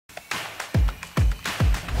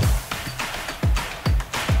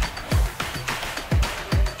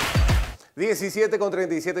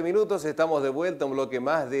17:37, estamos de vuelta, un bloque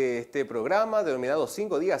más de este programa denominado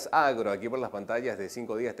 5 días Agro, aquí por las pantallas de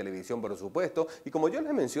 5 días Televisión, por supuesto. Y como yo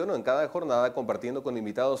les menciono en cada jornada, compartiendo con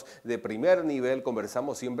invitados de primer nivel,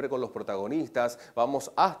 conversamos siempre con los protagonistas,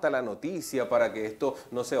 vamos hasta la noticia para que esto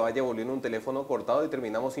no se vaya volviendo un teléfono cortado y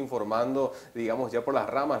terminamos informando, digamos, ya por las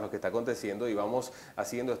ramas lo que está aconteciendo y vamos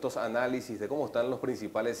haciendo estos análisis de cómo están los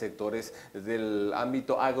principales sectores del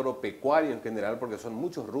ámbito agropecuario en general, porque son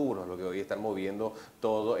muchos rubros lo que hoy están moviendo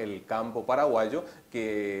todo el campo paraguayo,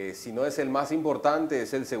 que si no es el más importante,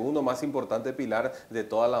 es el segundo más importante pilar de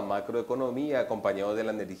toda la macroeconomía, acompañado de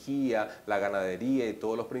la energía, la ganadería y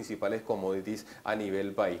todos los principales commodities a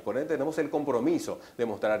nivel país. Por ende tenemos el compromiso de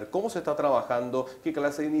mostrar cómo se está trabajando, qué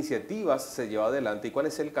clase de iniciativas se lleva adelante y cuál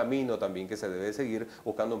es el camino también que se debe seguir,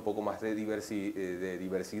 buscando un poco más de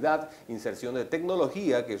diversidad, inserción de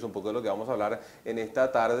tecnología, que es un poco de lo que vamos a hablar en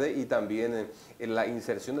esta tarde, y también en la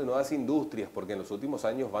inserción de nuevas industrias, porque en los últimos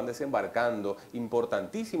años van desembarcando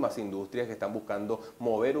importantísimas industrias que están buscando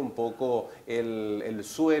mover un poco el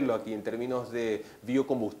suelo aquí en términos de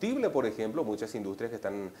biocombustible, por ejemplo, muchas industrias que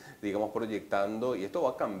están, digamos, proyectando, y esto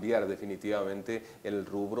va a cambiar definitivamente el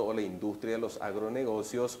rubro o la industria de los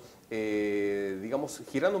agronegocios, digamos,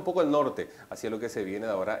 girando un poco el norte hacia lo que se viene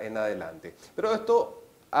de ahora en adelante. Pero esto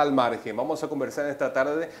al margen, vamos a conversar esta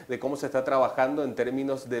tarde de cómo se está trabajando en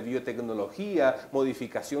términos de biotecnología,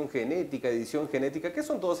 modificación genética, edición genética, que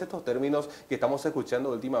son todos estos términos que estamos escuchando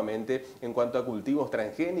últimamente en cuanto a cultivos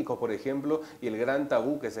transgénicos, por ejemplo, y el gran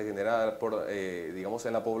tabú que se genera por, digamos,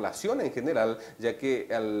 en la población en general, ya que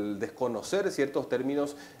al desconocer ciertos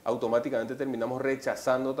términos automáticamente terminamos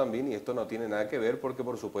rechazando también, y esto no tiene nada que ver porque,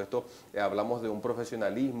 por supuesto, hablamos de un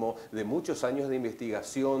profesionalismo, de muchos años de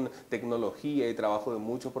investigación, tecnología y trabajo de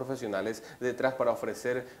muchos profesionales detrás para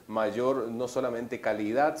ofrecer mayor, no solamente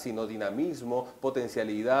calidad, sino dinamismo,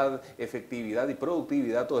 potencialidad, efectividad y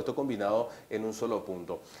productividad, todo esto combinado en un solo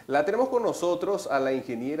punto. La tenemos con nosotros a la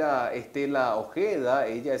ingeniera Estela Ojeda,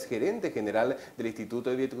 ella es gerente general del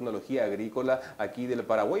Instituto de Biotecnología Agrícola aquí del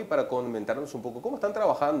Paraguay, para comentarnos un poco cómo están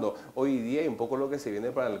trabajando hoy día y un poco lo que se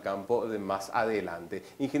viene para el campo de más adelante.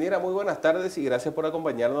 Ingeniera, muy buenas tardes y gracias por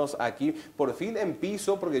acompañarnos aquí, por fin en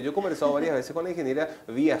piso, porque yo he conversado varias veces con la ingeniera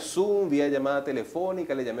vía Zoom, vía llamada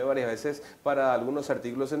telefónica, le llamé varias veces para algunos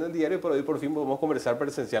artículos en el diario, pero hoy por fin podemos conversar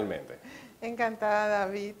presencialmente. Encantada,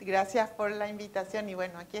 David, gracias por la invitación y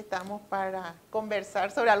bueno, aquí estamos para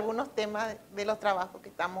conversar sobre algunos temas de los trabajos que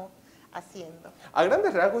estamos haciendo. A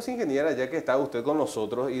grandes rasgos, ingeniera, ya que está usted con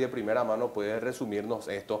nosotros y de primera mano puede resumirnos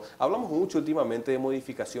esto. Hablamos mucho últimamente de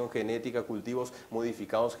modificación genética, cultivos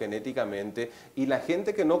modificados genéticamente, y la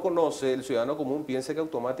gente que no conoce, el ciudadano común, piensa que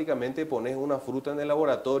automáticamente pones una fruta en el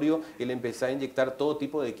laboratorio y le empezás a inyectar todo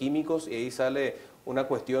tipo de químicos y ahí sale una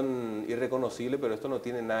cuestión irreconocible, pero esto no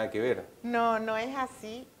tiene nada que ver. No, no es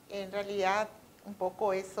así, en realidad un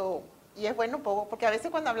poco eso. Y es bueno un poco, porque a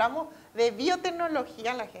veces cuando hablamos de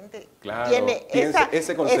biotecnología la gente tiene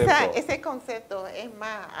ese concepto. Es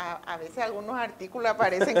más, a veces algunos artículos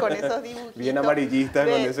aparecen con esos dibujitos. Bien amarillistas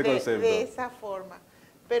con ese concepto. De esa forma.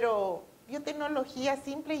 Pero biotecnología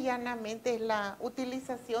simple y llanamente es la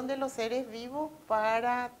utilización de los seres vivos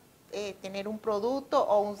para tener un producto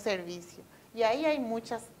o un servicio. Y ahí hay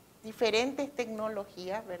muchas diferentes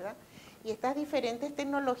tecnologías, ¿verdad? Y estas diferentes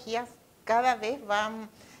tecnologías cada vez van,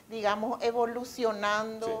 digamos,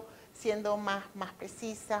 evolucionando, sí, siendo más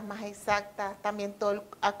precisas, más exactas, también todo el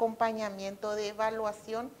acompañamiento de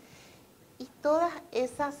evaluación. Y todas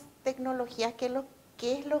esas tecnologías, ¿qué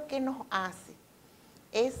es lo que nos hace?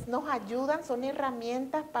 Nos ayudan, son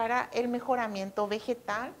herramientas para el mejoramiento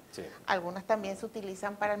vegetal, sí, algunas también se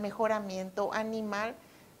utilizan para el mejoramiento animal,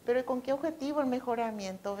 pero ¿con qué objetivo el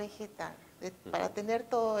mejoramiento vegetal? Para tener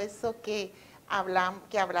todo eso que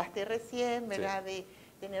hablaste recién, ¿verdad? Sí. De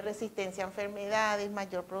tener resistencia a enfermedades,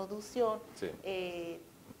 mayor producción, sí,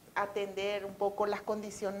 atender un poco las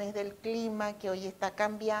condiciones del clima que hoy está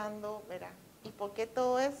cambiando, ¿verdad? ¿Y por qué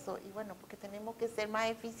todo eso? Y bueno, porque tenemos que ser más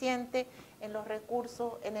eficientes en los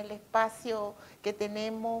recursos, en el espacio que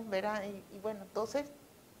tenemos, ¿verdad? Y bueno, entonces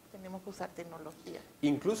tenemos que usar tecnología.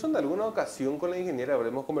 Incluso en alguna ocasión con la ingeniera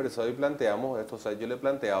habremos conversado y planteamos esto, o sea, yo le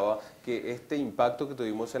planteaba que este impacto que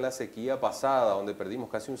tuvimos en la sequía pasada, donde perdimos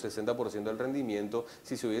casi un 60% del rendimiento,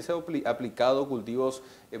 si se hubiese aplicado cultivos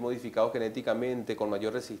modificados genéticamente con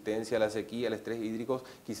mayor resistencia a la sequía, al estrés hídrico,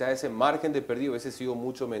 quizás ese margen de pérdida hubiese sido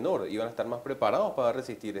mucho menor, iban a estar más preparados para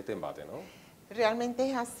resistir este embate, ¿no? Realmente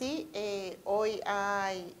es así. Hoy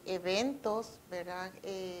hay eventos, ¿verdad?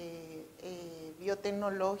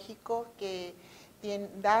 Biotecnológicos que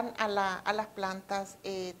dan a las plantas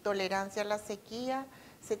tolerancia a la sequía,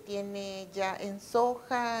 se tiene ya en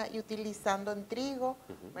soja y utilizando en trigo,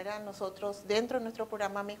 ¿verdad? Nosotros dentro de nuestro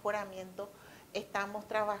programa Mejoramiento estamos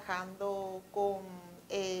trabajando con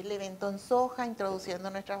el evento en soja, introduciendo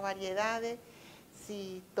nuestras variedades.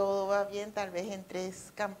 Si todo va bien, tal vez en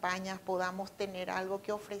 3 campañas podamos tener algo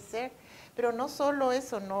que ofrecer. Pero no solo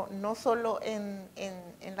eso, no solo en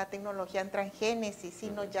la tecnología en transgénesis,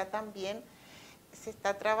 sino ya también se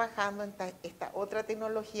está trabajando en esta otra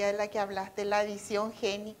tecnología de la que hablaste, la edición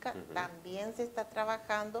génica. También se está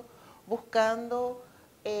trabajando buscando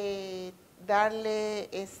darle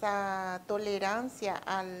esa tolerancia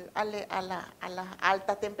a la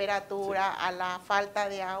alta temperatura, a la falta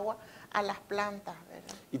de agua, a las plantas,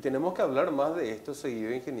 ¿verdad? Y tenemos que hablar más de esto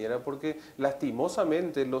seguido, ingeniera, porque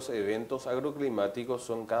lastimosamente los eventos agroclimáticos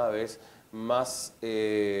son cada vez más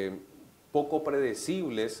poco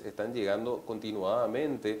predecibles, están llegando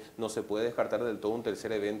continuadamente, no se puede descartar del todo un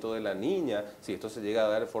tercer evento de la niña. Si esto se llega a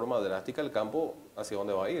dar de forma drástica, el campo, ¿hacia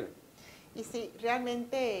dónde va a ir? Y sí,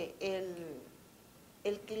 realmente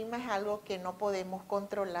el clima es algo que no podemos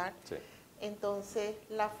controlar. Sí. Entonces,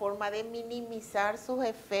 la forma de minimizar sus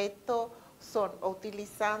efectos son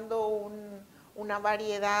utilizando una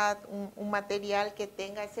variedad, un material que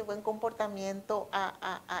tenga ese buen comportamiento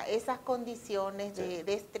a esas condiciones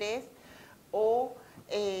de estrés, o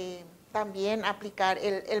también aplicar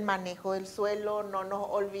el manejo del suelo. No nos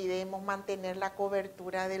olvidemos mantener la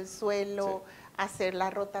cobertura del suelo, hacer la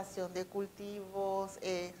rotación de cultivos.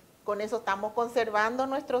 Con eso estamos conservando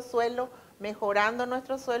nuestro suelo, mejorando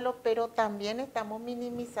nuestro suelo, pero también estamos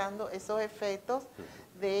minimizando esos efectos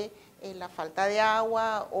de la falta de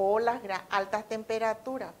agua o las altas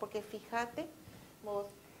temperaturas. Porque fíjate, vos,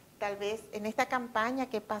 tal vez en esta campaña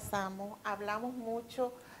que pasamos, hablamos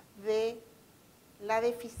mucho de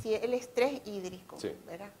el estrés hídrico,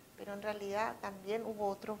 ¿verdad? Pero en realidad también hubo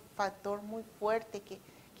otro factor muy fuerte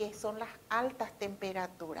que son las altas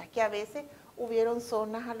temperaturas, que a veces hubieron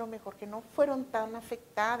zonas a lo mejor que no fueron tan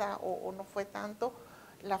afectadas o no fue tanto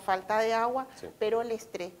la falta de agua, pero el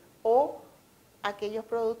estrés, o aquellos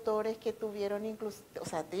productores que tuvieron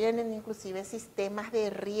tienen inclusive sistemas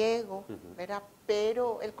de riego, ¿verdad?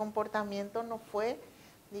 Pero el comportamiento no fue,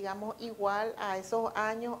 digamos, igual a esos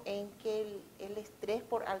años en que el estrés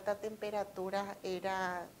por alta temperatura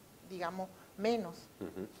era, digamos, menos.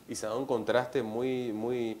 Y se da un contraste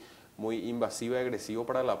muy invasivo y agresivo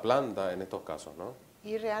para la planta en estos casos, ¿no?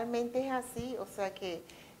 Y realmente es así, o sea que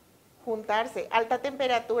juntarse alta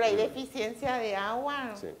temperatura y deficiencia de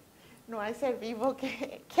agua, no hay ser vivo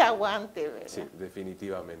que aguante, ¿verdad? Sí,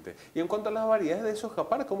 definitivamente. Y en cuanto a las variedades de soja,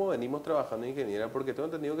 ¿para cómo venimos trabajando, ingeniera? Porque tengo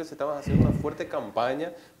entendido que se estaba haciendo una fuerte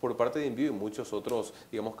campaña por parte de INBIO y muchos otros,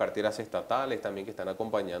 digamos, carteras estatales también que están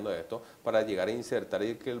acompañando a esto para llegar a insertar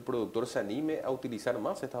y que el productor se anime a utilizar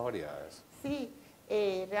más estas variedades. Sí,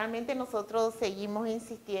 realmente nosotros seguimos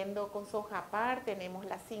insistiendo con soja par. Tenemos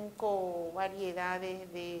las 5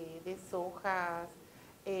 variedades de sojas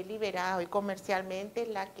liberadas hoy comercialmente,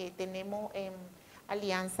 la que tenemos en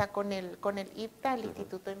alianza con el IPTA, el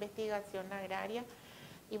Instituto de Investigación Agraria.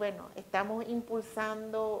 Y bueno, estamos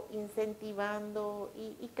impulsando, incentivando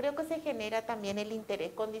y creo que se genera también el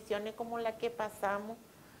interés. Condiciones como la que pasamos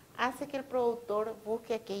hace que el productor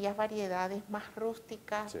busque aquellas variedades más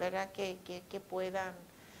rústicas, ¿verdad? Que puedan,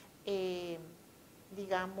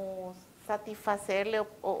 digamos, satisfacerle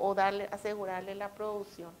o asegurarle la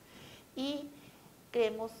producción. Y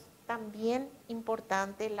creemos también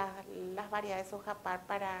importante las variedades de soja par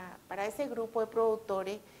para ese grupo de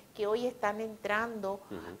productores que hoy están entrando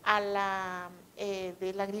a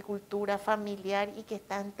de la agricultura familiar y que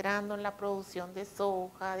está entrando en la producción de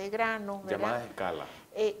soja, de granos, ¿verdad? Llamada a escala.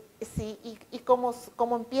 Sí, y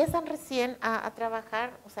como empiezan recién a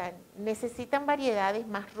trabajar, o sea, necesitan variedades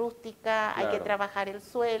más rústicas, hay que trabajar el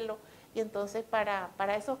suelo, y entonces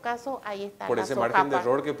para esos casos ahí está por la ese soja margen de par.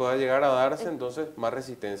 error que pueda llegar a darse, entonces más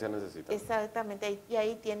resistencia necesitan. Exactamente, y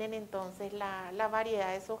ahí tienen entonces la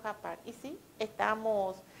variedad de soja par. Y sí,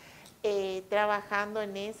 estamos trabajando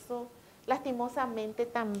en eso. Lastimosamente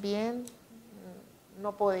también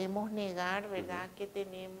no podemos negar, ¿verdad?, que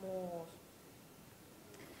tenemos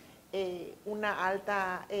hay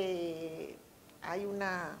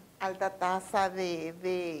una alta tasa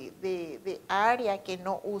de área que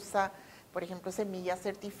no usa, por ejemplo, semilla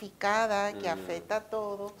certificada, que afecta a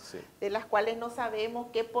todo, de las cuales no sabemos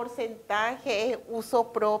qué porcentaje es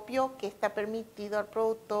uso propio que está permitido al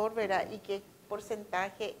productor, ¿verdad?, y qué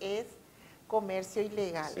porcentaje es comercio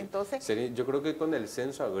ilegal. Entonces, yo creo que con el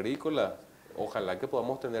censo agrícola, ojalá que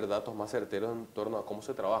podamos tener datos más certeros en torno a cómo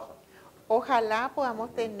se trabaja. Ojalá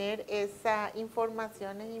podamos tener esa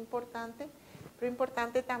información, es importante, Pero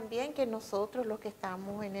importante también que nosotros, los que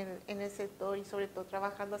estamos en el sector y sobre todo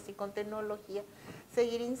trabajando así con tecnología,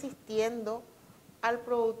 seguir insistiendo al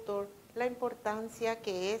productor la importancia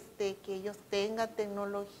que es de que ellos tengan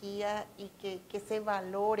tecnología y que se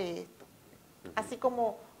valore esto. Así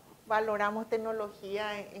como valoramos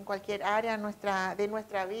tecnología en cualquier área de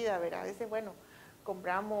nuestra vida, ¿verdad? A veces, bueno,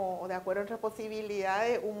 compramos, de acuerdo a nuestras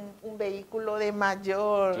posibilidades, un vehículo de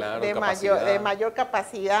mayor, Claro, de mayor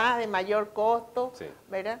capacidad, de mayor costo, sí,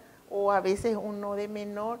 ¿verdad? O a veces uno de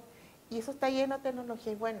menor. Y eso está lleno de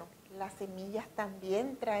tecnología. Y bueno, las semillas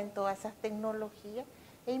también traen todas esas tecnologías.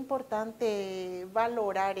 Es importante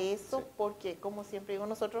valorar eso, sí, porque, como siempre digo,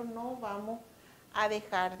 nosotros no vamos a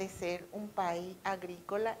dejar de ser un país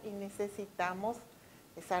agrícola y necesitamos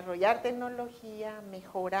desarrollar tecnología,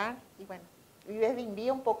 mejorar y bueno, y desde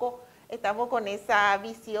INBIO un poco estamos con esa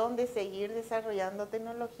visión de seguir desarrollando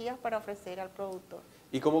tecnologías para ofrecer al productor.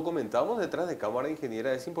 Y como comentamos detrás de cámara,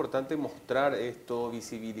 ingeniera, es importante mostrar esto,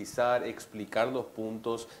 visibilizar, explicar los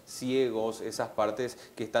puntos ciegos, esas partes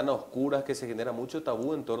que están a oscuras, que se genera mucho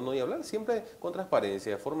tabú en torno y hablar siempre con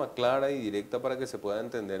transparencia, de forma clara y directa para que se pueda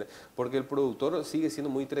entender, porque el productor sigue siendo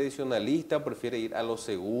muy tradicionalista, prefiere ir a lo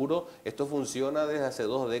seguro, esto funciona desde hace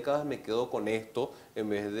 2 décadas, me quedo con esto, en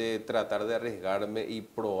vez de tratar de arriesgarme y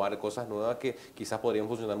probar cosas nuevas que quizás podrían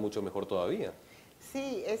funcionar mucho mejor todavía.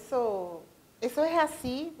 Sí, eso es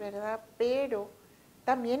así, ¿verdad? Pero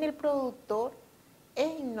también el productor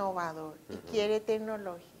es innovador y quiere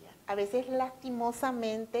tecnología. A veces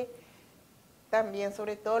lastimosamente también,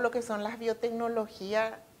 sobre todo lo que son las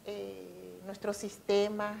biotecnologías, nuestros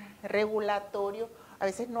sistemas regulatorios, a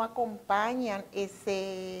veces no acompañan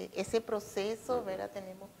ese proceso, ¿verdad?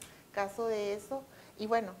 Tenemos caso de eso. Y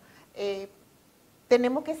bueno,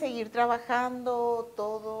 tenemos que seguir trabajando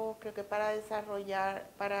todo, creo que para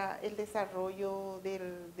el desarrollo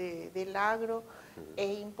del agro,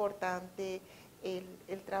 es importante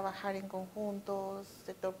el trabajar en conjuntos,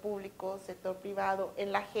 sector público, sector privado,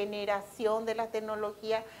 en la generación de la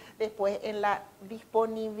tecnología, después en la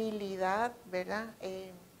disponibilidad, ¿verdad?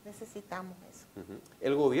 Necesitamos eso.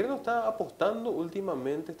 El gobierno está apostando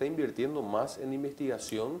últimamente, está invirtiendo más en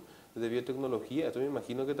investigación de biotecnología. Esto me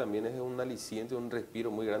imagino que también es un aliciente, un respiro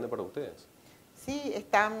muy grande para ustedes. Sí,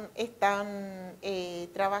 están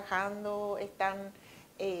trabajando,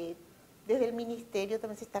 desde el ministerio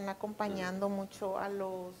también se están acompañando mucho a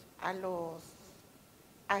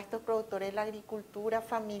estos productores de la agricultura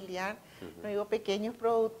familiar, no digo pequeños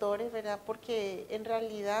productores, ¿verdad? Porque en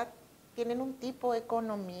realidad tienen un tipo de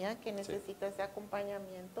economía que necesita ese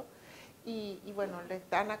acompañamiento. Y bueno, le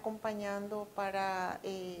están acompañando para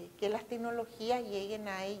que las tecnologías lleguen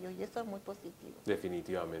a ellos y eso es muy positivo.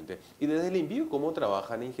 Definitivamente. Y desde el INBIO, ¿cómo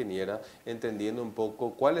trabajan, ingeniera? Entendiendo un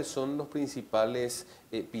poco cuáles son los principales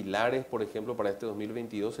pilares, por ejemplo, para este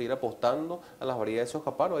 2022, seguir apostando a las variedades de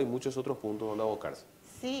soja paro. Hay muchos otros puntos donde abocarse.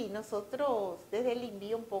 Sí, nosotros desde el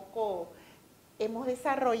INBIO un poco hemos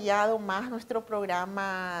desarrollado más nuestro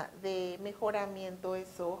programa de mejoramiento de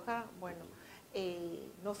soja. Bueno,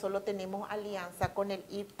 no solo tenemos alianza con el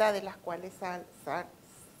IPTA, de las cuales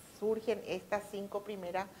surgen estas 5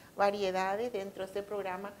 primeras variedades. Dentro de este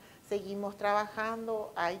programa seguimos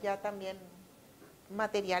trabajando, hay ya también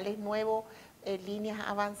materiales nuevos, líneas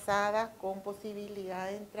avanzadas con posibilidad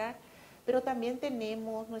de entrar, pero también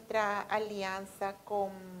tenemos nuestra alianza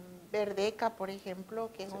con Verdeca, por ejemplo,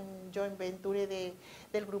 que es un joint venture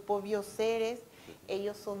del grupo Bioceres.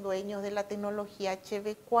 Ellos son dueños de la tecnología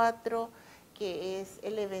HB4, que es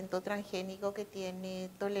el evento transgénico que tiene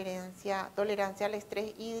tolerancia al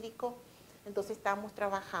estrés hídrico. Entonces estamos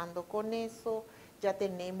trabajando con eso, ya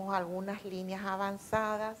tenemos algunas líneas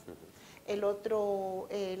avanzadas.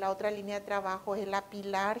 La otra línea de trabajo es el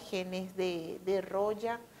apilar genes de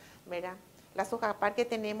roya, ¿verdad? La sojapar que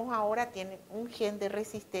tenemos ahora tiene un gen de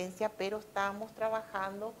resistencia, pero estamos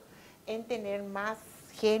trabajando en tener más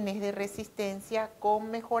genes de resistencia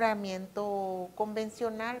con mejoramiento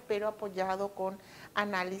convencional, pero apoyado con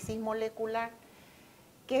análisis molecular,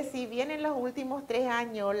 que si bien en los últimos 3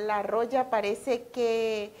 años la roya parece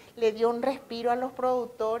que le dio un respiro a los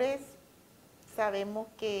productores, sabemos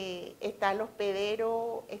que está el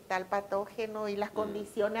hospedero, está el patógeno y las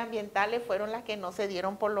condiciones ambientales fueron las que no se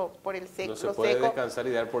dieron por el seco. No se puede descansar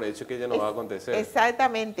y dar por hecho que ya no va a acontecer.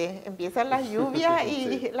 Exactamente, empiezan las lluvias y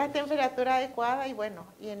sí, la temperatura adecuada y bueno,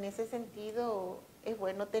 y en ese sentido es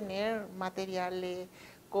bueno tener materiales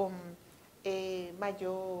con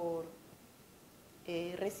mayor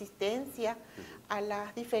resistencia a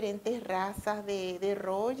las diferentes razas de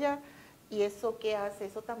roya. ¿Y eso qué hace?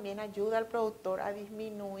 Eso también ayuda al productor a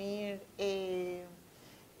disminuir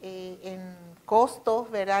en costos,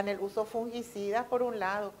 ¿verdad? En el uso fungicida por un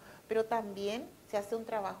lado, pero también se hace un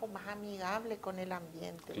trabajo más amigable con el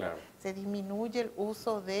ambiente. Claro. Se disminuye el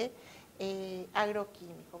uso de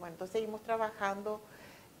agroquímicos. Bueno, entonces seguimos trabajando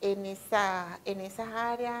en esas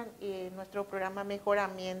áreas, nuestro programa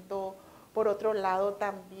Mejoramiento, por otro lado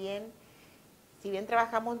también, si bien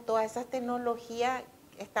trabajamos en todas esas tecnologías,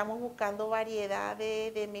 estamos buscando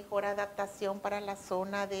variedades de mejor adaptación para la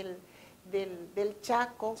zona del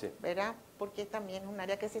Chaco, Sí. ¿verdad? Porque también es un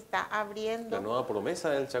área que se está abriendo. La nueva promesa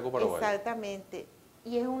del Chaco paraguayo. Exactamente.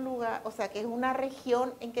 Y es un lugar, o sea, que es una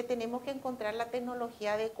región en que tenemos que encontrar la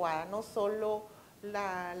tecnología adecuada, no solo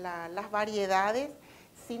las variedades,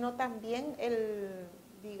 sino también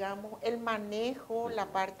digamos, el manejo, la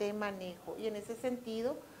parte de manejo. Y en ese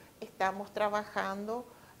sentido estamos trabajando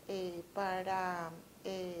para,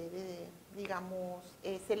 digamos,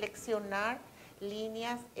 seleccionar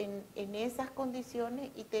líneas en esas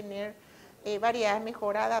condiciones y tener variedades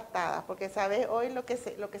mejor adaptadas, porque sabes, hoy lo que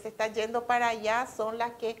se está yendo para allá son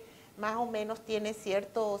las que más o menos tiene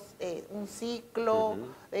ciertos, un ciclo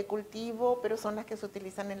de cultivo, pero son las que se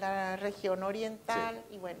utilizan en la región oriental.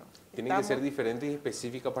 Sí. Y bueno, tienen que ser diferentes y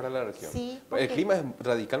específicas para la región. Sí, el clima es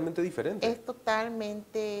radicalmente diferente. Es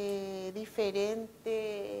totalmente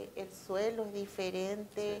diferente, el suelo es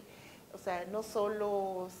diferente. Sí. O sea, no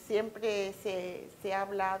solo siempre se ha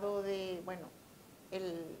hablado de, bueno,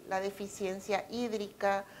 la deficiencia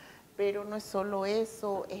hídrica, pero no es solo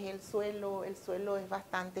eso, es el suelo es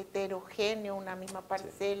bastante heterogéneo, una misma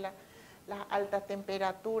parcela, sí. Las altas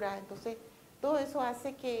temperaturas, entonces todo eso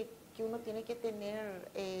hace que uno tiene que tener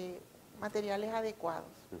materiales adecuados.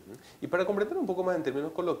 Y para comprender un poco más en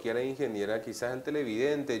términos coloquiales, ingeniera, quizás el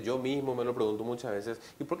televidente, yo mismo me lo pregunto muchas veces,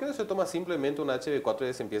 ¿y por qué no se toma simplemente un HB4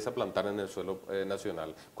 y se empieza a plantar en el suelo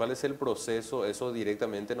nacional? ¿Cuál es el proceso? Eso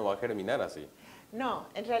directamente no va a germinar así. No,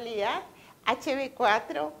 en realidad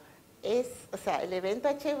HB4 o sea, el evento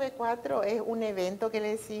HB4 es un evento que le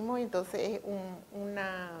decimos, entonces es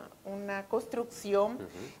una construcción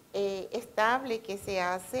estable que se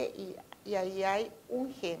hace y ahí hay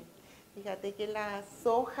un gen. Fíjate que la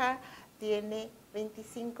soja tiene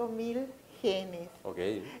 25.000 genes.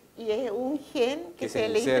 Okay. Y es un gen que se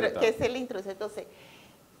le introduce. Entonces,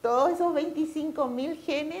 todos esos 25.000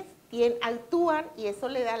 genes actúan y eso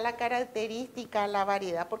le da la característica a la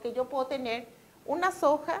variedad, porque yo puedo tener una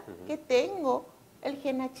soja que tengo el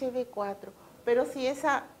gen HB4, pero si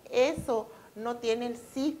eso no tiene el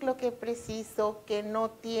ciclo que preciso, que no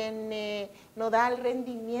da el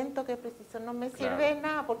rendimiento que preciso, no me sirve de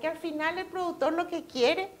nada, porque al final el productor lo que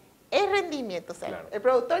quiere es rendimiento, o sea, claro. El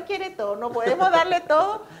productor quiere todo, no podemos darle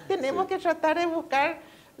todo, tenemos que tratar de buscar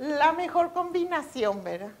la mejor combinación,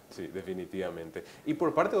 ¿verdad? Sí, definitivamente. Y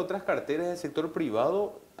por parte de otras carteras del sector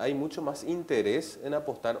privado, hay mucho más interés en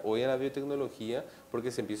apostar hoy en la biotecnología porque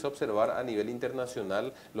se empieza a observar a nivel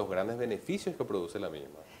internacional los grandes beneficios que produce la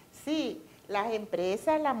misma. Sí, las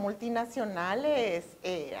empresas, las multinacionales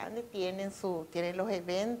tienen los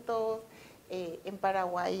eventos. En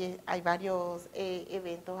Paraguay hay varios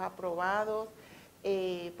eventos aprobados.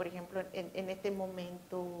 Por ejemplo, en este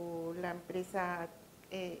momento la empresa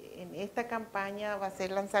en esta campaña va a ser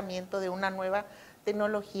el lanzamiento de una nueva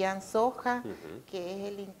tecnología en soja, que es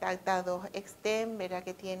el Intacta 2 Extend, ¿verdad?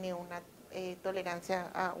 Que tiene una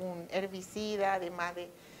tolerancia a un herbicida, además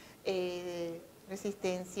de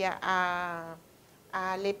resistencia a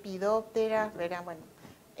lepidópteras, ¿verdad? Bueno,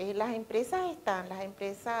 las empresas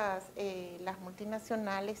las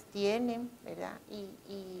multinacionales tienen, ¿verdad?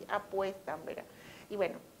 Y apuestan, ¿verdad? Y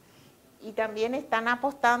bueno, y también están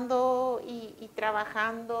apostando y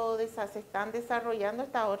trabajando, se están desarrollando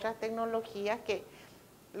estas otras tecnologías que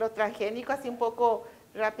lo transgénico, así un poco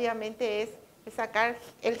rápidamente, es sacar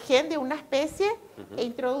el gen de una especie e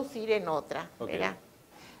introducir en otra, ¿verdad?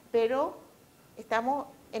 Pero estamos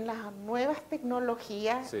en las nuevas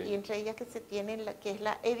tecnologías y entre ellas que se tienen, que es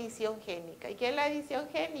la edición génica. ¿Y qué es la edición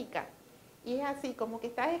génica? Y es así, como que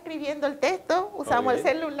estás escribiendo el texto, usamos el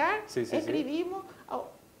celular, escribimos,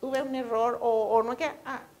 tuve un error o no,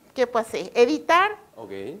 ¿qué puedo hacer? Editar,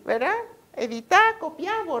 ¿verdad? Editar,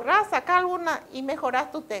 copiar, borrar, sacar alguna y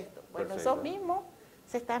mejorar tu texto. Bueno, eso mismo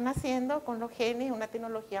se están haciendo con los genes, una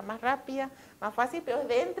tecnología más rápida, más fácil, pero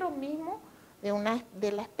dentro mismo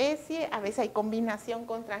de la especie, a veces hay combinación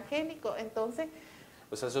con transgénicos, entonces...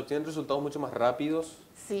 O sea, se obtienen resultados mucho más rápidos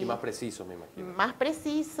y más precisos, me imagino. Más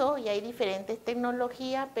precisos, y hay diferentes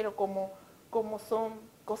tecnologías, pero como son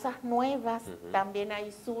cosas nuevas, también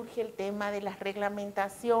ahí surge el tema de las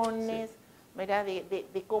reglamentaciones, ¿verdad?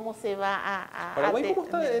 De cómo se va a... Paraguay, ¿cómo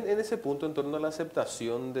está en ese punto en torno a la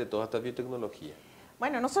aceptación de toda esta biotecnología?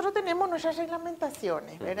 Bueno, nosotros tenemos nuestras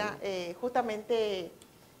reglamentaciones, ¿verdad? Justamente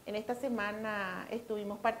en esta semana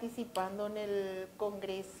estuvimos participando en el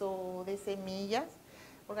Congreso de Semillas,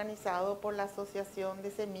 organizado por la Asociación de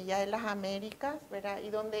Semillas de las Américas, ¿verdad? Y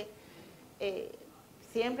donde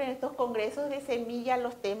siempre en estos congresos de semillas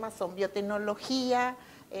los temas son biotecnología,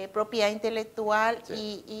 propiedad intelectual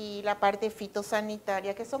y la parte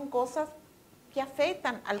fitosanitaria, que son cosas que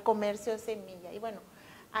afectan al comercio de semillas. Y bueno,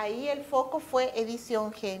 ahí el foco fue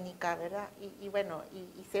edición génica, ¿verdad? Y bueno,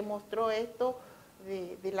 y se mostró esto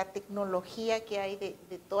de la tecnología que hay,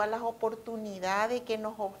 de todas las oportunidades que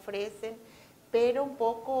nos ofrecen, pero un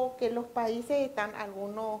poco que los países están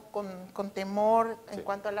algunos con temor en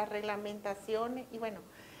cuanto a las reglamentaciones. Y bueno,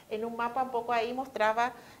 en un mapa un poco ahí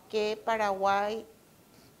mostraba que Paraguay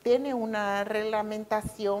tiene una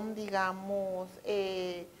reglamentación, digamos,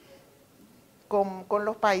 con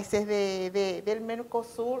los países del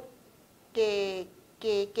Mercosur que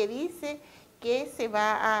dice que se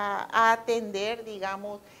va a atender,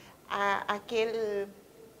 digamos, a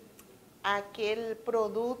aquel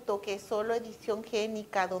producto que es solo edición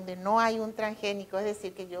génica, donde no hay un transgénico, es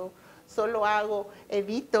decir, que yo solo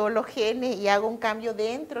evito los genes y hago un cambio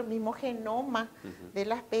dentro del mismo genoma de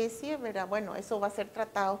la especie, ¿verdad? Bueno, eso va a ser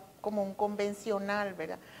tratado como un convencional,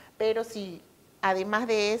 ¿verdad? Pero si además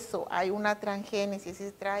de eso hay una transgénesis,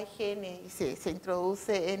 se trae genes y se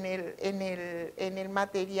introduce en el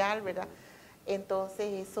material, ¿verdad?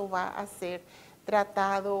 Entonces eso va a ser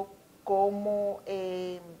tratado como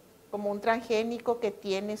un transgénico que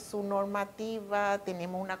tiene su normativa.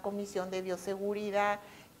 Tenemos una comisión de bioseguridad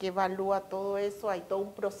que evalúa todo eso, hay todo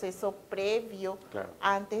un proceso previo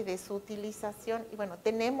antes de su utilización. Y bueno,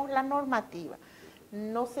 tenemos la normativa.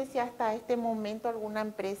 No sé si hasta este momento alguna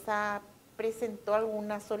empresa presentó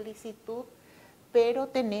alguna solicitud, pero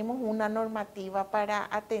tenemos una normativa para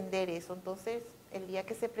atender eso. Entonces, el día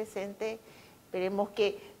que se presente, esperemos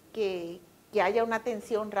que haya una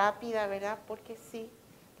atención rápida, ¿verdad? Porque sí,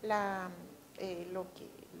 lo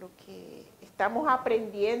que estamos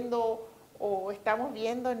aprendiendo o estamos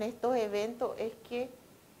viendo en estos eventos es que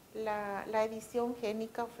la edición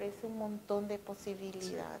génica ofrece un montón de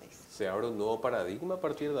posibilidades. Se abre un nuevo paradigma a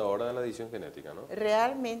partir de ahora de la edición genética, ¿no?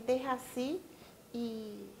 Realmente es así,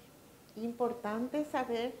 y importante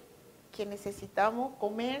saber que necesitamos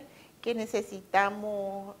comer, que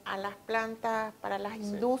necesitamos a las plantas para las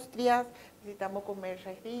industrias, necesitamos comer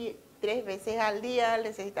 3 veces al día,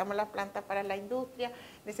 necesitamos las plantas para la industria,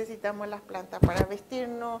 necesitamos las plantas para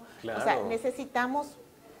vestirnos, o sea, necesitamos,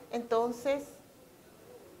 entonces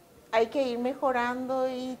hay que ir mejorando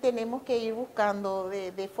y tenemos que ir buscando,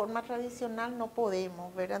 de forma tradicional no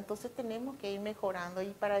podemos, ¿verdad? Entonces tenemos que ir mejorando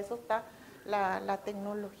y para eso está la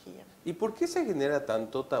tecnología. ¿Y por qué se genera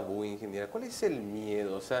tanto tabú, ingeniera? ¿Cuál es el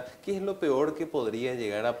miedo? O sea, ¿qué es lo peor que podría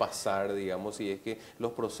llegar a pasar, digamos, si es que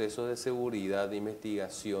los procesos de seguridad, de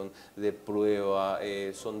investigación, de prueba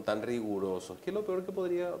son tan rigurosos? ¿Qué es lo peor que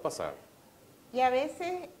podría pasar? Y a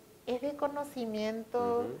veces es de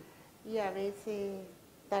conocimiento y a veces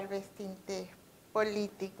tal vez tintes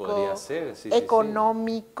políticos, podría ser,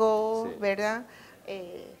 económicos, ¿verdad?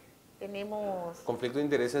 Tenemos conflicto de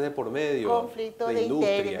intereses de por medio, conflicto de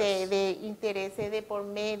intereses de por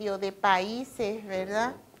medio, de países,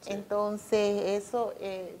 ¿verdad? Entonces eso,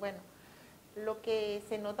 bueno, lo que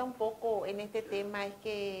se nota un poco en este tema es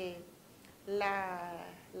que la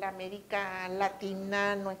América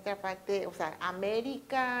Latina, nuestra parte, o sea,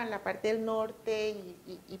 América, la parte del norte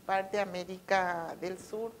y parte de América del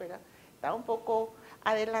sur, ¿verdad? Está un poco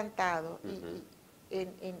adelantado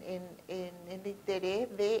en el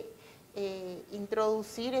interés de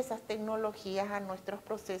introducir esas tecnologías a nuestros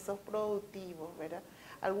procesos productivos, ¿verdad?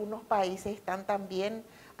 Algunos países están también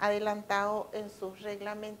adelantados en sus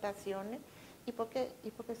reglamentaciones y porque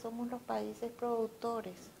somos los países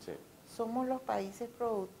productores. Somos los países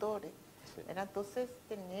productores, ¿verdad? Entonces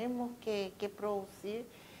tenemos que producir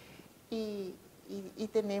y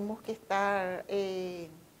tenemos que estar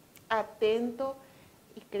atentos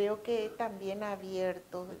y creo que también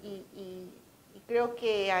abiertos y creo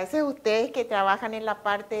que a veces ustedes que trabajan en la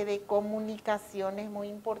parte de comunicaciones muy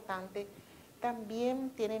importante, también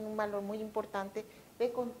tienen un valor muy importante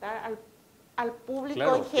de contar al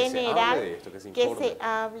público en general, que se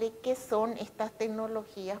hable qué son estas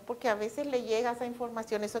tecnologías, porque a veces le llega esa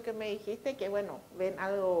información, eso que me dijiste, que bueno, ven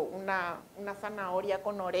algo, una zanahoria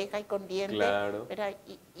con oreja y con dientes,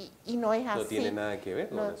 y no es así. No tiene nada que ver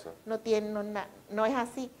con eso. No es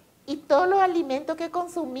así. Y todos los alimentos que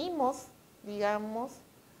consumimos, digamos,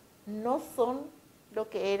 no son lo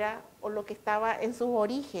que era o lo que estaba en sus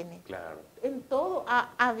orígenes. En todo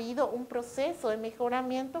ha habido un proceso de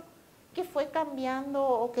mejoramiento que fue cambiando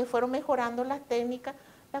o que fueron mejorando las técnicas,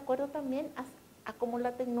 de acuerdo también a cómo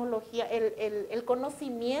la tecnología, el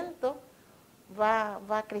conocimiento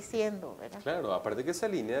va creciendo, ¿verdad? Claro, aparte que se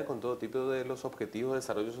alinea con todo tipo de los objetivos de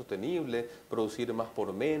desarrollo sostenible, producir más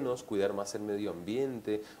por menos, cuidar más el medio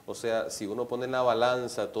ambiente. O sea, si uno pone en la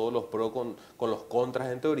balanza todos los pros con los contras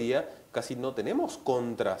en teoría, casi no tenemos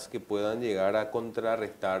contras que puedan llegar a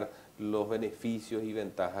contrarrestar los beneficios y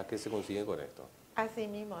ventajas que se consiguen con esto. Así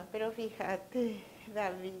mismo, pero fíjate,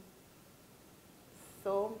 David,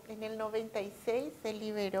 en el 96 se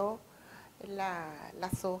liberó la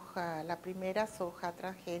soja, la primera soja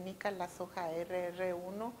transgénica, la soja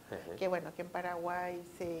RR1, que bueno, que en Paraguay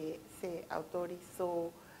se autorizó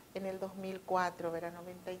en el 2004, ¿verdad?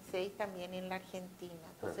 96 también en la Argentina.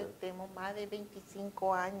 Entonces tenemos más de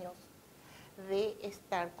 25 años de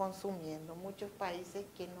estar consumiendo. Muchos países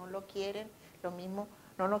que no lo quieren, lo mismo,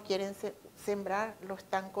 no lo quieren sembrar, lo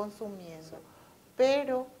están consumiendo.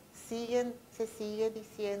 Pero se sigue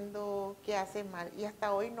diciendo que hace mal y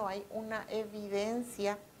hasta hoy no hay una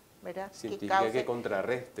evidencia, ¿verdad? Científica que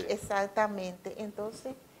contrarreste. Exactamente.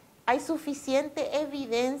 Entonces, hay suficiente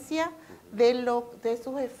evidencia de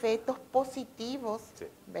sus efectos positivos,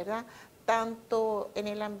 ¿verdad? Tanto en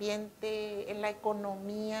el ambiente, en la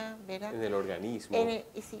economía, ¿verdad? En el organismo.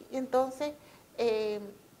 Sí, entonces,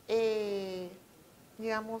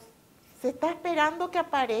 digamos, se está esperando que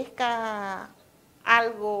aparezca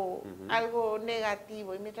algo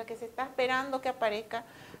negativo, y mientras que se está esperando que aparezca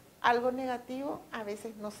algo negativo, a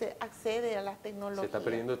veces no se accede a las tecnologías. Se está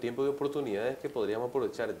perdiendo tiempo y oportunidades que podríamos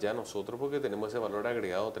aprovechar ya nosotros porque tenemos ese valor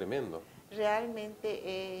agregado tremendo.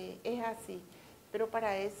 Realmente es así, pero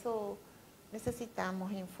para eso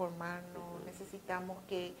necesitamos informarnos, necesitamos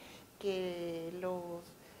que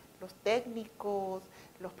los técnicos,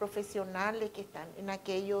 los profesionales que están en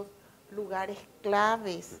aquellos lugares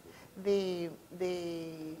claves de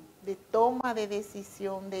toma de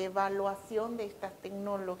decisión, de evaluación de estas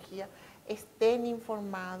tecnologías, estén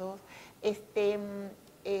informados, estén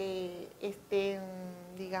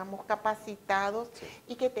digamos, capacitados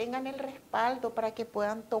y que tengan el respaldo para que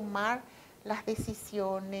puedan tomar las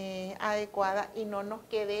decisiones adecuadas y no nos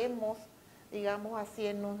quedemos, digamos así,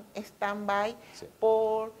 en un stand-by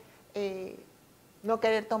por no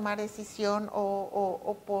querer tomar decisión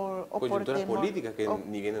o por coyunturas temor, políticas que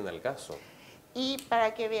ni vienen al caso. Y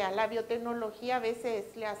para que vean, la biotecnología a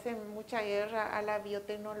veces le hacen mucha guerra a la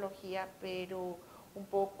biotecnología, pero un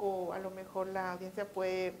poco a lo mejor la audiencia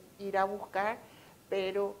puede ir a buscar,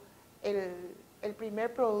 pero el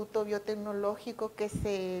primer producto biotecnológico que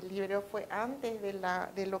se liberó fue antes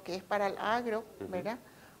de lo que es para el agro, ¿verdad?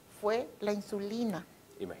 Fue la insulina.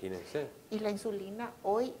 Imagínense. Y la insulina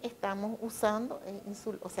hoy estamos usando,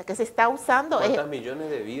 o sea que se está usando. ¿Cuántas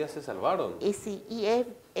millones de vidas se salvaron? Y sí, y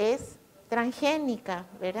es transgénica,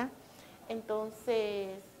 ¿verdad?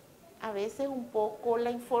 Entonces, a veces un poco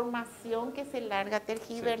la información que se larga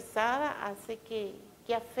tergiversada hace que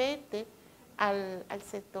afecte al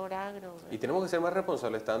sector agro, ¿verdad? Y tenemos que ser más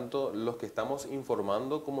responsables, tanto los que estamos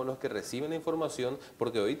informando como los que reciben la información,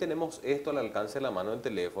 porque hoy tenemos esto al alcance de la mano del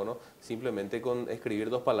teléfono, simplemente con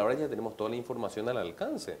escribir 2 palabras ya tenemos toda la información al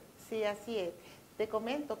alcance. Sí, así es. Te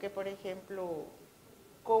comento que, por ejemplo,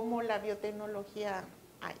 como la biotecnología,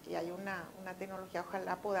 hay una tecnología,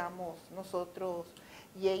 ojalá podamos nosotros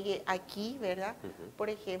llegue aquí, ¿verdad? Por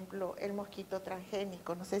ejemplo, el mosquito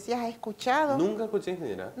transgénico. No sé si has escuchado. Nunca escuché,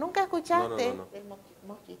 ingeniera. ¿Nunca escuchaste? No. El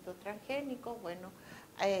mosquito transgénico. Bueno,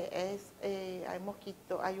 hay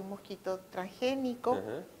un mosquito transgénico.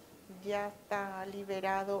 Ya está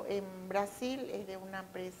liberado en Brasil, es de una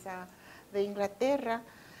empresa de Inglaterra.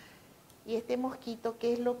 Y este mosquito,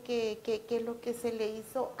 ¿qué es lo que se le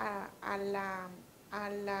hizo a la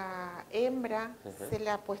hembra? Se le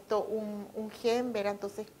ha puesto un gen, ¿verdad?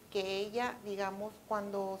 Entonces que ella, digamos,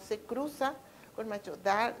 cuando se cruza con el macho,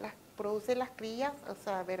 produce las crías, o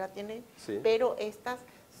sea, ¿verdad? Pero estas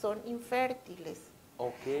son infértiles.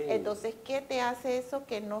 Entonces, ¿qué te hace eso?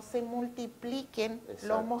 Que no se multipliquen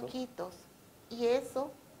los mosquitos. Y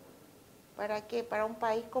eso, ¿para qué? Para un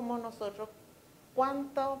país como nosotros,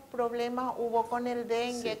 ¿cuántos problemas hubo con el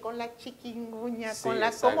dengue, con la chikungunya, con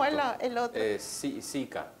la... ¿Cómo es el otro?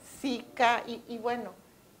 Zika. Zika, y bueno,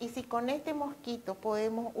 y si con este mosquito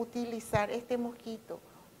podemos utilizar este mosquito,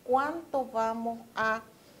 ¿cuánto vamos a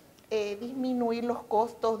disminuir los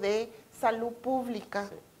costos de salud pública,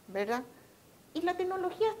 verdad? Y la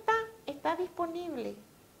tecnología está disponible.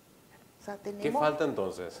 O sea, tenemos, ¿qué falta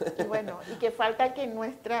entonces? Y bueno, y que falta que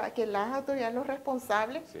las autoridades, los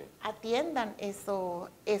responsables, atiendan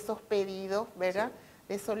esos pedidos, ¿verdad?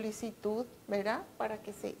 de solicitud, ¿verdad? Para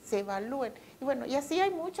que se evalúen. Y bueno, y así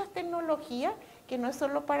hay muchas tecnologías que no es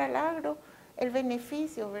solo para el agro, el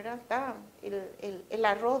beneficio, ¿verdad? Está el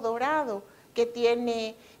arroz dorado que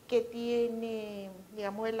tiene,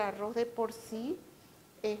 digamos, el arroz de por sí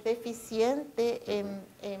es deficiente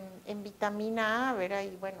en vitamina A, ¿verdad?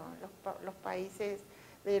 Y bueno, los países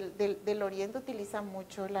del oriente utilizan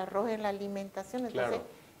mucho el arroz en la alimentación, entonces Claro.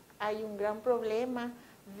 hay un gran problema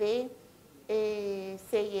de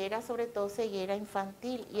ceguera, sobre todo ceguera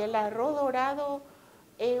infantil. Y el arroz dorado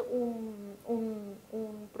es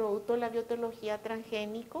un producto de la biotecnología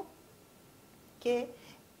transgénico que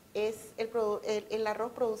es el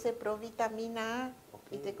arroz produce provitamina A.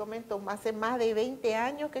 Y te comento, hace más de 20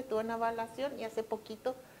 años que estuvo en evaluación y hace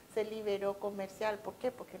poquito se liberó comercial. ¿Por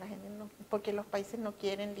qué? Porque porque los países no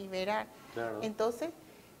quieren liberar. Claro. Entonces,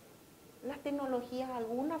 las tecnologías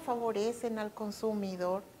algunas favorecen al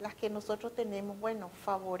consumidor, las que nosotros tenemos, bueno,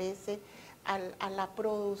 favorece a la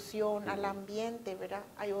producción, al ambiente, ¿verdad?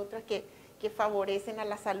 Hay otras que favorecen a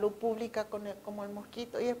la salud pública como el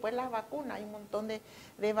mosquito, y después las vacunas, hay un montón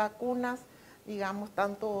de vacunas, digamos,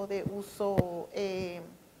 tanto de uso,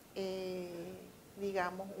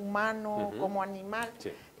 digamos, humano como animal.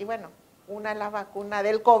 Sí. Y bueno, una de las vacunas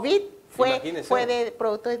del COVID fue de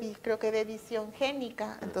producto creo que de edición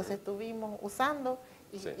génica, entonces estuvimos usando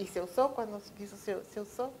y se usó cuando se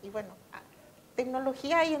usó, y bueno,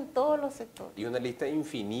 tecnología hay en todos los sectores. Y una lista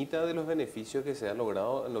infinita de los beneficios que se han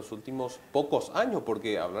logrado en los últimos pocos años,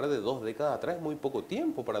 porque hablar de 2 décadas atrás es muy poco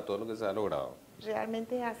tiempo para todo lo que se ha logrado.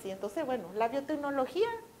 Realmente es así. Entonces, bueno, la biotecnología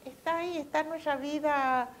está ahí, está en nuestra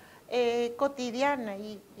vida cotidiana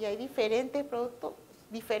y hay diferentes productos,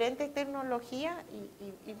 diferentes tecnologías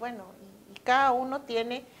y bueno, y cada uno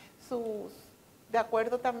tiene de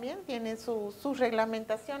acuerdo también, tiene sus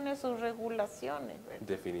reglamentaciones, sus regulaciones, ¿verdad?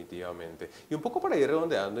 Definitivamente. Y un poco para ir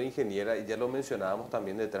redondeando, ingeniera, y ya lo mencionábamos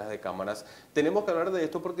también detrás de cámaras, tenemos que hablar de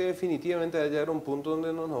esto porque definitivamente va a llegar a un punto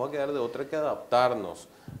donde no nos va a quedar de otra que adaptarnos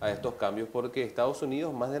a estos cambios, porque Estados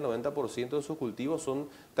Unidos, más del 90% de sus cultivos son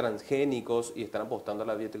transgénicos y están apostando a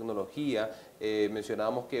la biotecnología.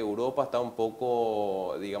 Mencionábamos que Europa está un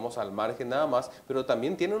poco, digamos, al margen nada más, pero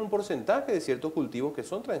también tienen un porcentaje de ciertos cultivos que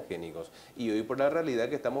son transgénicos. Y hoy por la realidad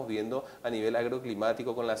que estamos viendo a nivel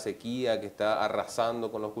agroclimático con la sequía que está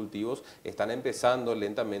arrasando con los cultivos, están empezando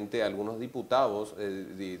lentamente algunos diputados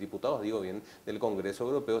del Congreso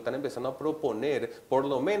Europeo, están empezando a proponer por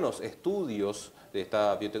lo menos estudios de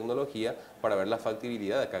esta biotecnología para ver la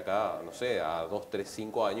factibilidad de que acá, no sé, a 2, 3,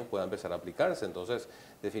 5 años pueda empezar a aplicarse. Entonces,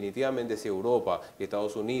 definitivamente si Europa y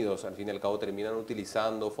Estados Unidos al fin y al cabo terminan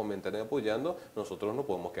utilizando, fomentando y apoyando, nosotros no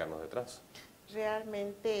podemos quedarnos detrás.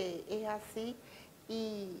 Realmente es así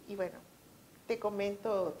y bueno, te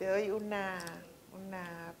comento, te doy una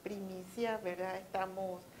primicia, ¿verdad?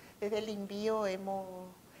 Estamos, desde el INBIO hemos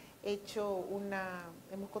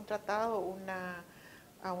contratado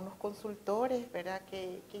a unos consultores, ¿verdad?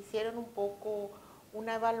 Que hicieron un poco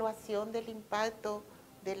una evaluación del impacto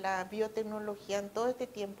de la biotecnología en todo este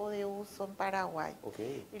tiempo de uso en Paraguay.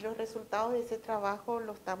 Okay. Y los resultados de ese trabajo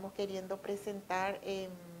los estamos queriendo presentar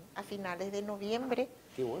a finales de noviembre.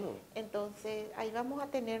 Qué bueno. Entonces, ahí vamos a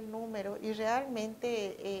tener números y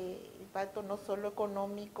realmente impacto no solo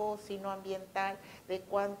económico, sino ambiental, de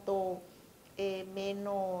cuánto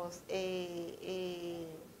menos,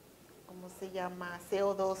 ¿cómo se llama?,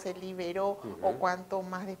 CO2 se liberó o cuánto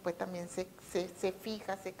más después también se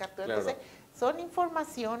fija, se captura. Claro. Entonces, son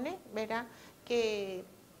informaciones, ¿verdad?, que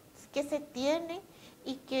se tienen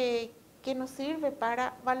y que nos sirve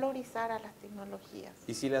para valorizar a las tecnologías.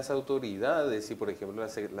 Y si las autoridades, si por ejemplo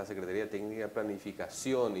la Secretaría Técnica de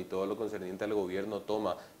Planificación y todo lo concerniente al gobierno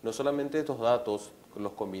toma, no solamente estos datos,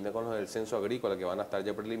 los combina con los del censo agrícola que van a estar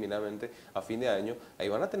ya preliminarmente a fin de año, ahí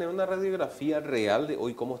van a tener una radiografía real de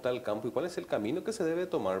hoy cómo está el campo y cuál es el camino que se debe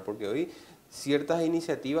tomar, porque hoy ciertas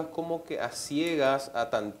iniciativas como que a ciegas, a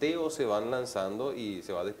tanteo se van lanzando y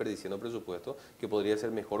se va desperdiciando presupuesto que podría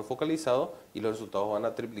ser mejor focalizado y los resultados van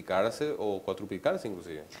a triplicarse o cuatruplicarse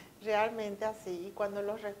inclusive. Realmente así, y cuando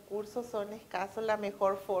los recursos son escasos, la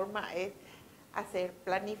mejor forma es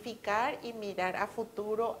planificar y mirar a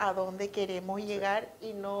futuro a dónde queremos llegar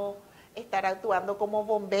y no estar actuando como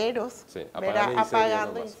bomberos,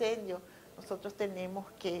 apagando incendios. Nosotros tenemos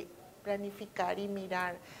que planificar y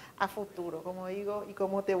mirar a futuro, como digo, y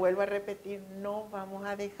como te vuelvo a repetir, no vamos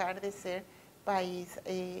a dejar de ser país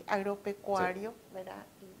agropecuario, ¿verdad?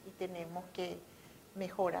 Y tenemos que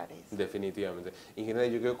mejorar eso. Definitivamente. Ingeniera,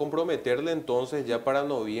 yo quiero comprometerle entonces ya para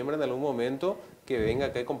noviembre en algún momento que venga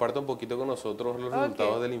acá y comparta un poquito con nosotros los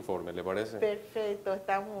resultados del informe, ¿le parece? Perfecto,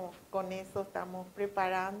 estamos con eso, estamos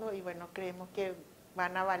preparando y bueno, creemos que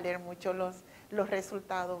van a valer mucho los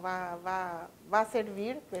resultados, va a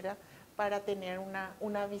servir, ¿verdad?, para tener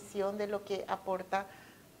una visión de lo que aporta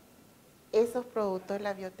esos productos de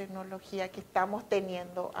la biotecnología que estamos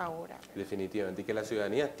teniendo ahora. Definitivamente, y que la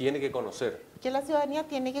ciudadanía tiene que conocer. Que la ciudadanía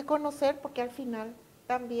tiene que conocer, porque al final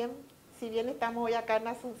también, si bien estamos hoy acá en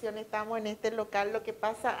Asunción, estamos en este local, lo que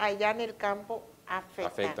pasa allá en el campo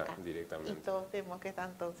afecta acá, directamente. y todos tenemos que estar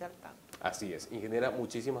entonces al tanto. Así es. Ingeniera,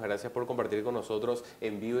 muchísimas gracias por compartir con nosotros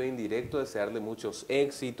en vivo e indirecto, desearle muchos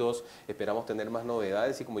éxitos, esperamos tener más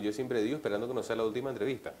novedades y, como yo siempre digo, esperando que no sea la última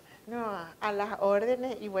entrevista. No, a las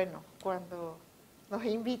órdenes, y bueno, cuando nos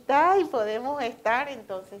invita y podemos estar,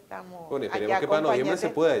 entonces estamos. Bueno, esperemos que para noviembre se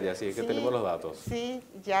pueda ya, si es que sí, tenemos los datos. Sí,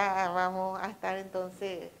 ya vamos a estar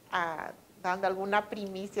entonces dando alguna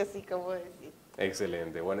primicia, así como decir.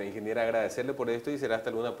 Excelente. Bueno, ingeniera, agradecerle por esto y será hasta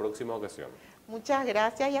alguna próxima ocasión. Muchas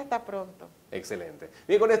gracias y hasta pronto. Excelente.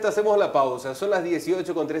 Bien, con esto hacemos la pausa. Son las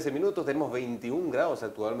 18:13, tenemos 21 grados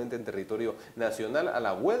actualmente en territorio nacional. A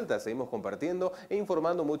la vuelta seguimos compartiendo e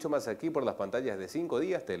informando mucho más aquí por las pantallas de 5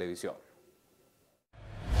 días Televisión.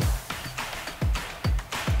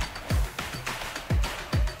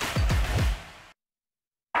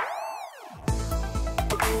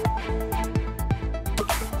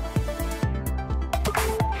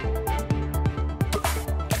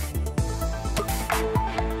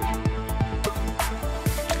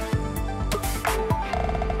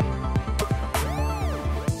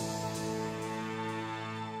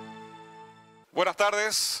 Buenas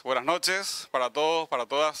tardes, buenas noches para todos, para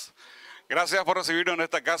todas. Gracias por recibirnos en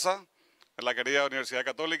esta casa, en la querida Universidad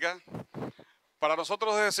Católica. Para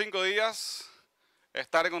nosotros desde 5 días,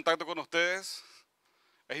 estar en contacto con ustedes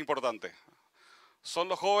es importante. Son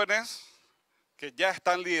los jóvenes que ya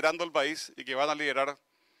están liderando el país y que van a liderar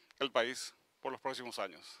el país por los próximos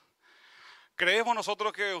años. Creemos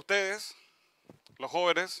nosotros que ustedes, los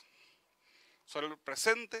jóvenes, son el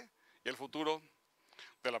presente y el futuro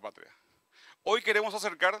de la patria. Hoy queremos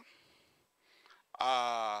acercar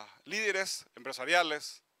a líderes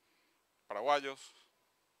empresariales, paraguayos,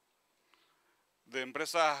 de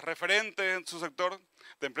empresas referentes en su sector,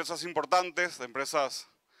 de empresas importantes, de empresas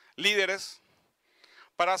líderes,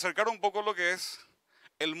 para acercar un poco lo que es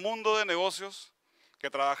el mundo de negocios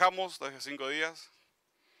que trabajamos desde 5 días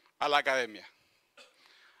a la academia.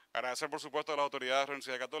 Agradecer, por supuesto, a las autoridades de la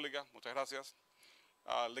Universidad Católica, muchas gracias,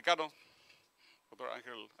 al decano, doctor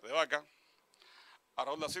Ángel de Vaca, a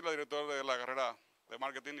Raúl da Silva, director de la carrera de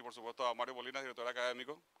marketing, y por supuesto a Mario Molina, director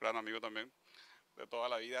académico, gran amigo también de toda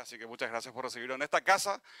la vida. Así que muchas gracias por recibirnos en esta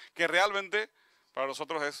casa, que realmente para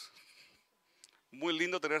nosotros es muy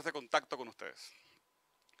lindo tener este contacto con ustedes.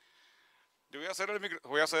 Yo voy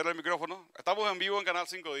a ceder el micrófono. Estamos en vivo en Canal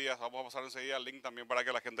 5 días. Vamos a pasar enseguida el link también para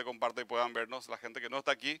que la gente comparta y puedan vernos. La gente que no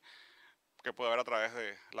está aquí, que pueda ver a través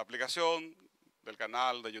de la aplicación, del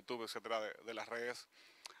canal, de YouTube, etcétera, de las redes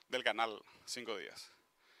del canal 5 días.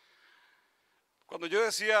 Cuando yo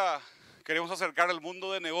decía queremos acercar el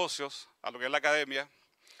mundo de negocios a lo que es la academia,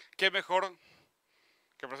 qué mejor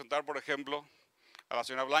que presentar, por ejemplo, a la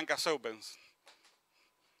señora Blanca Seubens,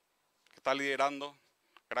 que está liderando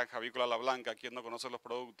Granja Avícola La Blanca. Quien no conoce los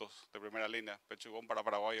productos de primera línea, pechugón para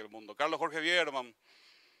Paraguay y el mundo. Carlos Jorge Bierman,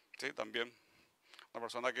 sí, también una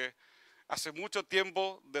persona que hace mucho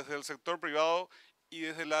tiempo desde el sector privado y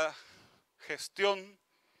desde la gestión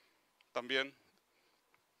también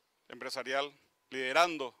empresarial,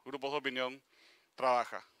 liderando grupos de opinión,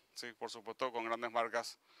 trabaja, ¿sí? Por supuesto, con grandes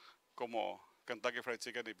marcas como Kentucky Fried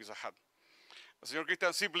Chicken y Pizza Hut. El señor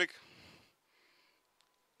Christian Ziplik,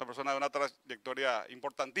 una persona de una trayectoria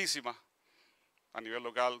importantísima a nivel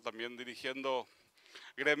local, también dirigiendo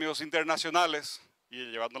gremios internacionales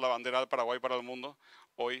y llevando la bandera del Paraguay para el mundo,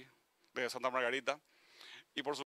 hoy desde Santa Margarita. Y por